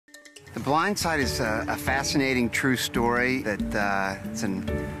The Blind Side is a fascinating true story that it's an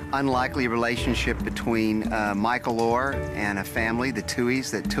unlikely relationship between Michael Oher and a family, the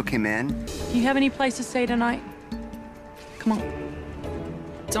Tuohys, that took him in. Do you have any place to stay tonight? Come on.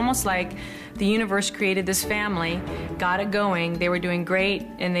 It's almost like the universe created this family, got it going, they were doing great,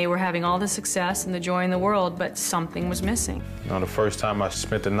 and they were having all the success and the joy in the world, but something was missing. You know, the first time I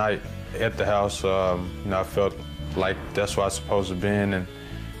spent the night at the house, I felt like that's where I was supposed to be in, and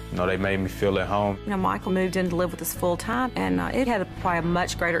they made me feel at home. Michael moved in to live with us full time, and it had probably a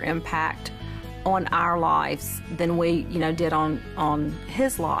much greater impact on our lives than we, did on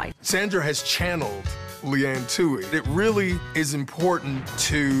his life. Sandra has channeled Leanne Tuohy. It really is important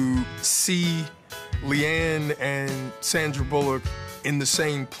to see Leanne and Sandra Bullock in the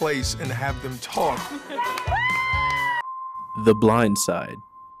same place and have them talk. The Blind Side,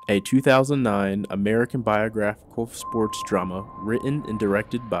 a 2009 American biographical sports drama written and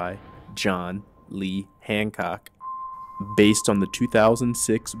directed by John Lee Hancock, based on the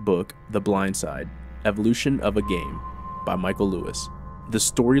 2006 book The Blind Side, Evolution of a Game by Michael Ors. The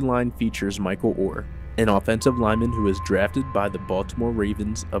storyline features Michael Oher, an offensive lineman who is drafted by the Baltimore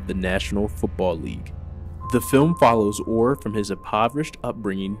Ravens of the National Football League. The film follows Oher from his impoverished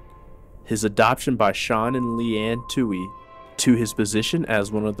upbringing, his adoption by Sean and Leanne Tuohy, to his position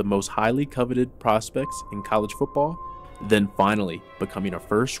as one of the most highly coveted prospects in college football, then finally becoming a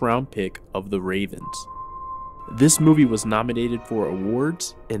first-round pick of the Ravens. This movie was nominated for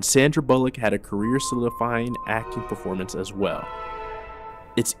awards, and Sandra Bullock had a career-solidifying acting performance as well.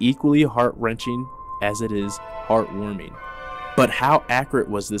 It's equally heart-wrenching as it is heartwarming. But how accurate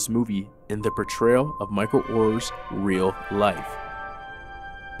was this movie in the portrayal of Michael Oher's real life?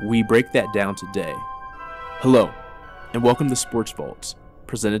 We break that down today. Hello, and welcome to Sports Vaults,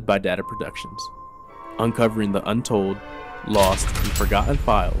 presented by D.A.T.A Productions, uncovering the untold, lost, and forgotten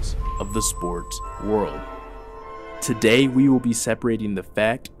files of the sports world. Today we will be separating the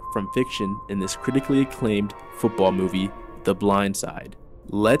fact from fiction in this critically acclaimed football movie, The Blind Side.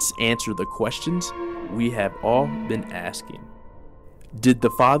 Let's answer the questions we have all been asking. Did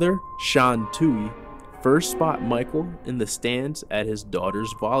the father, Sean Tuohy, first spot Michael in the stands at his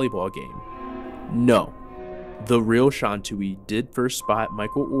daughter's volleyball game? No. The real Sean Tuohy did first spot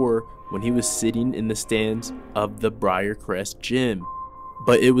Michael Oher when he was sitting in the stands of the Briarcrest gym,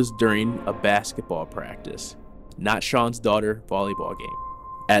 but it was during a basketball practice, not Sean's daughter's volleyball game.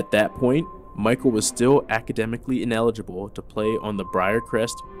 At that point, Michael was still academically ineligible to play on the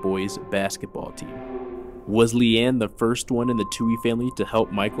Briarcrest boys basketball team. Was Leanne the first one in the Tuohy family to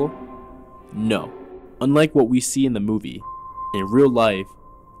help Michael? No. Unlike what we see in the movie, in real life,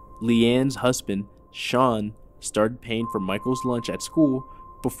 Leanne's husband, Sean, started paying for Michael's lunch at school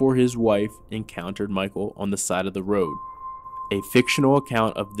before his wife encountered Michael on the side of the road. A fictional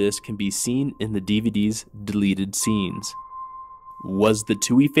account of this can be seen in the DVD's deleted scenes. Was the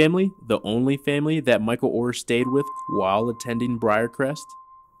Tuohy family the only family that Michael Oher stayed with while attending Briarcrest?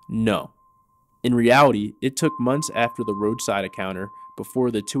 No. In reality, it took months after the roadside encounter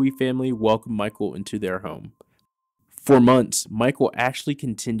before the Tuohy family welcomed Michael into their home. For months, Michael actually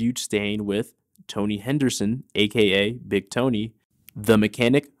continued staying with Tony Henderson, aka Big Tony, the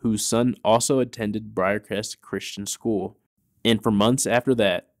mechanic whose son also attended Briarcrest Christian School. And for months after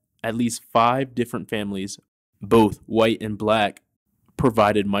that, at least 5 different families, both white and black,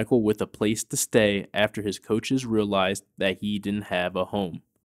 provided Michael with a place to stay after his coaches realized that he didn't have a home.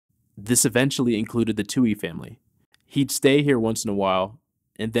 This eventually included the Tuohy family. He'd stay here once in a while,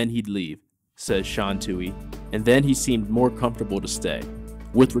 and then he'd leave, says Sean Tuohy, and then he seemed more comfortable to stay.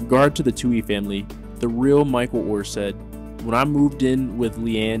 With regard to the Tuohy family, the real Michael Oher said, "When I moved in with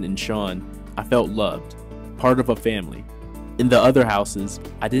Leanne and Sean, I felt loved, part of a family. In the other houses,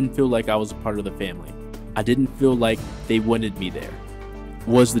 I didn't feel like I was a part of the family. I didn't feel like they wanted me there."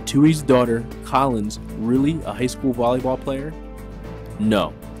 Was the Tuohy's daughter, Collins, really a high school volleyball player?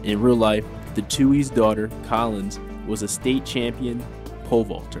 No. In real life, the Tuohy's daughter, Collins, was a state champion pole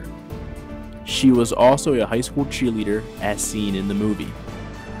vaulter. She was also a high school cheerleader as seen in the movie.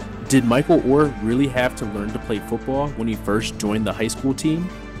 Did Michael Oher really have to learn to play football when he first joined the high school team?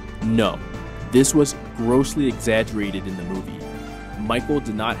 No. This was grossly exaggerated in the movie. Michael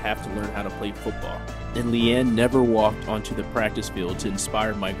did not have to learn how to play football, and Leanne never walked onto the practice field to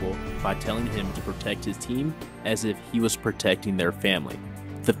inspire Michael by telling him to protect his team as if he was protecting their family.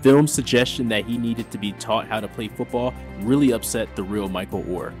 The film's suggestion that he needed to be taught how to play football really upset the real Michael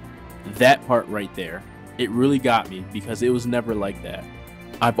Oher. That part right there, it really got me because it was never like that.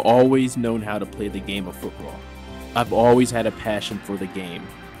 I've always known how to play the game of football. I've always had a passion for the game.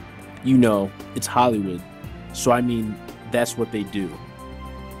 You know, it's Hollywood, so I mean, that's what they do.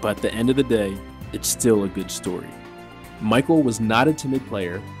 but at the end of the day, it's still a good story. Michael was not a timid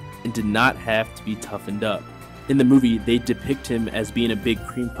player and did not have to be toughened up. In the movie, they depict him as being a big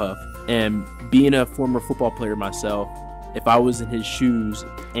cream puff, and being a former football player myself, if I was in his shoes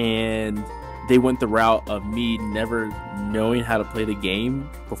and they went the route of me never knowing how to play the game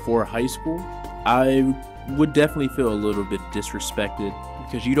before high school, I would definitely feel a little bit disrespected,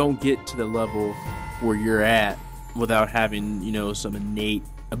 because you don't get to the level where you're at without having, some innate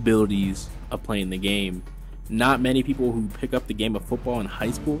abilities of playing the game. Not many people who pick up the game of football in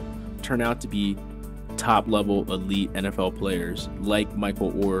high school turn out to be top level elite NFL players like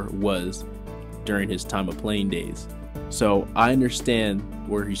Michael Oher was during his time of playing days. So I understand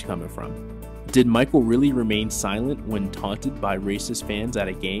where he's coming from. Did Michael really remain silent when taunted by racist fans at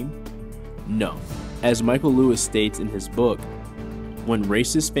a game? No. As Michael Lewis states in his book, when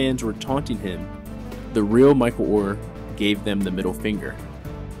racist fans were taunting him, the real Michael Oher gave them the middle finger.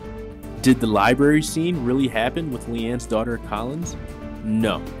 Did the library scene really happen with Leanne's daughter Collins?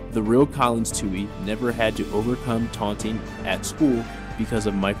 No. The real Collins Tuohy never had to overcome taunting at school because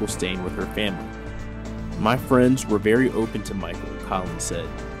of Michael staying with her family. My friends were very open to Michael, Collins said.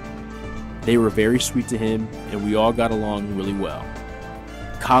 They were very sweet to him, and we all got along really well.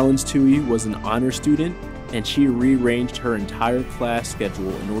 Collins Tuohy was an honor student, and she rearranged her entire class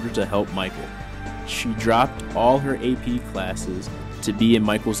schedule in order to help Michael. She dropped all her AP classes to be in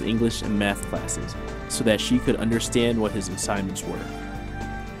Michael's English and math classes so that she could understand what his assignments were.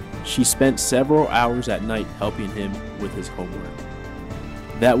 She spent several hours at night helping him with his homework.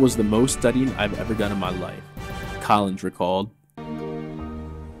 That was the most studying I've ever done in my life, Collins recalled.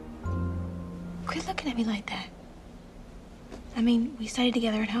 Quit looking at me like that. I mean, we studied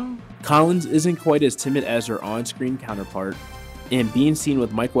together at home. Collins isn't quite as timid as her on-screen counterpart, and being seen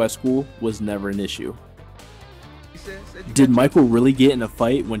with Michael at school was never an issue. Did Michael really get in a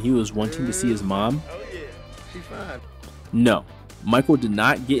fight when he was wanting to see his mom? Oh yeah, she's fine. No, Michael did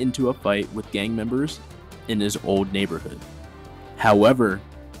not get into a fight with gang members in his old neighborhood. However,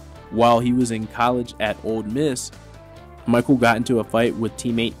 while he was in college at Ole Miss, Michael got into a fight with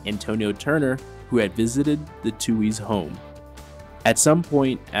teammate Antonio Turner, who had visited the Tuohy's home. At some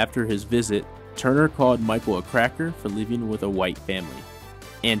point after his visit, Turner called Michael a cracker for living with a white family.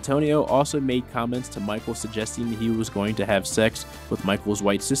 Antonio also made comments to Michael suggesting he was going to have sex with Michael's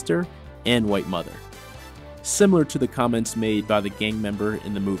white sister and white mother, similar to the comments made by the gang member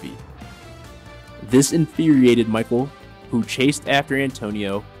in the movie. This infuriated Michael, who chased after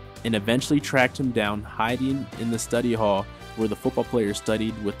Antonio and eventually tracked him down hiding in the study hall where the football players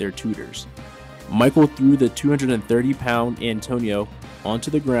studied with their tutors. Michael threw the 230-pound Antonio onto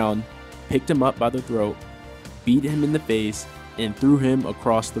the ground, picked him up by the throat, beat him in the face, and threw him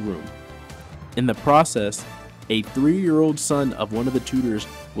across the room. In the process, a 3-year-old son of one of the tutors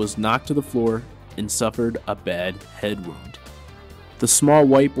was knocked to the floor and suffered a bad head wound. The small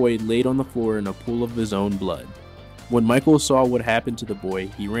white boy laid on the floor in a pool of his own blood. When Michael saw what happened to the boy,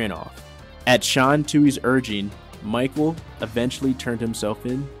 he ran off. At Sean Tuohy's urging, Michael eventually turned himself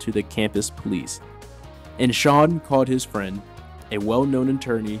in to the campus police, and Sean called his friend, a well-known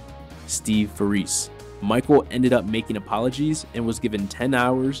attorney, Steve Faris. Michael ended up making apologies and was given 10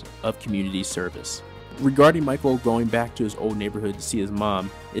 hours of community service. Regarding Michael going back to his old neighborhood to see his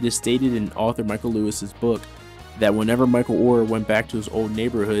mom, it is stated in author Michael Lewis's book that whenever Michael Oher went back to his old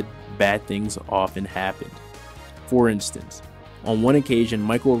neighborhood, bad things often happened. For instance, on one occasion,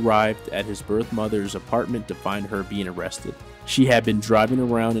 Michael arrived at his birth mother's apartment to find her being arrested. She had been driving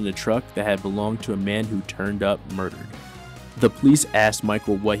around in a truck that had belonged to a man who turned up murdered. The police asked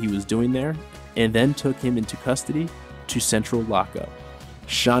Michael what he was doing there, and then took him into custody to central lockup.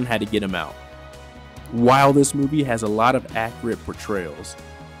 Sean had to get him out. While this movie has a lot of accurate portrayals,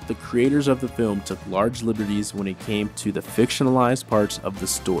 the creators of the film took large liberties when it came to the fictionalized parts of the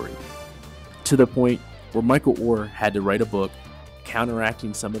story, to the point where Michael Oher had to write a book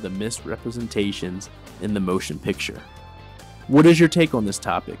counteracting some of the misrepresentations in the motion picture. What is your take on this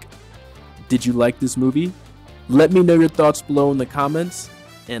topic? Did you like this movie? Let me know your thoughts below in the comments,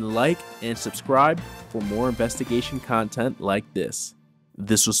 and like and subscribe for more investigation content like this.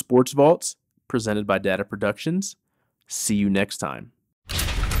 This was Sports Vaults, presented by D.A.T.A Productions. See you next time.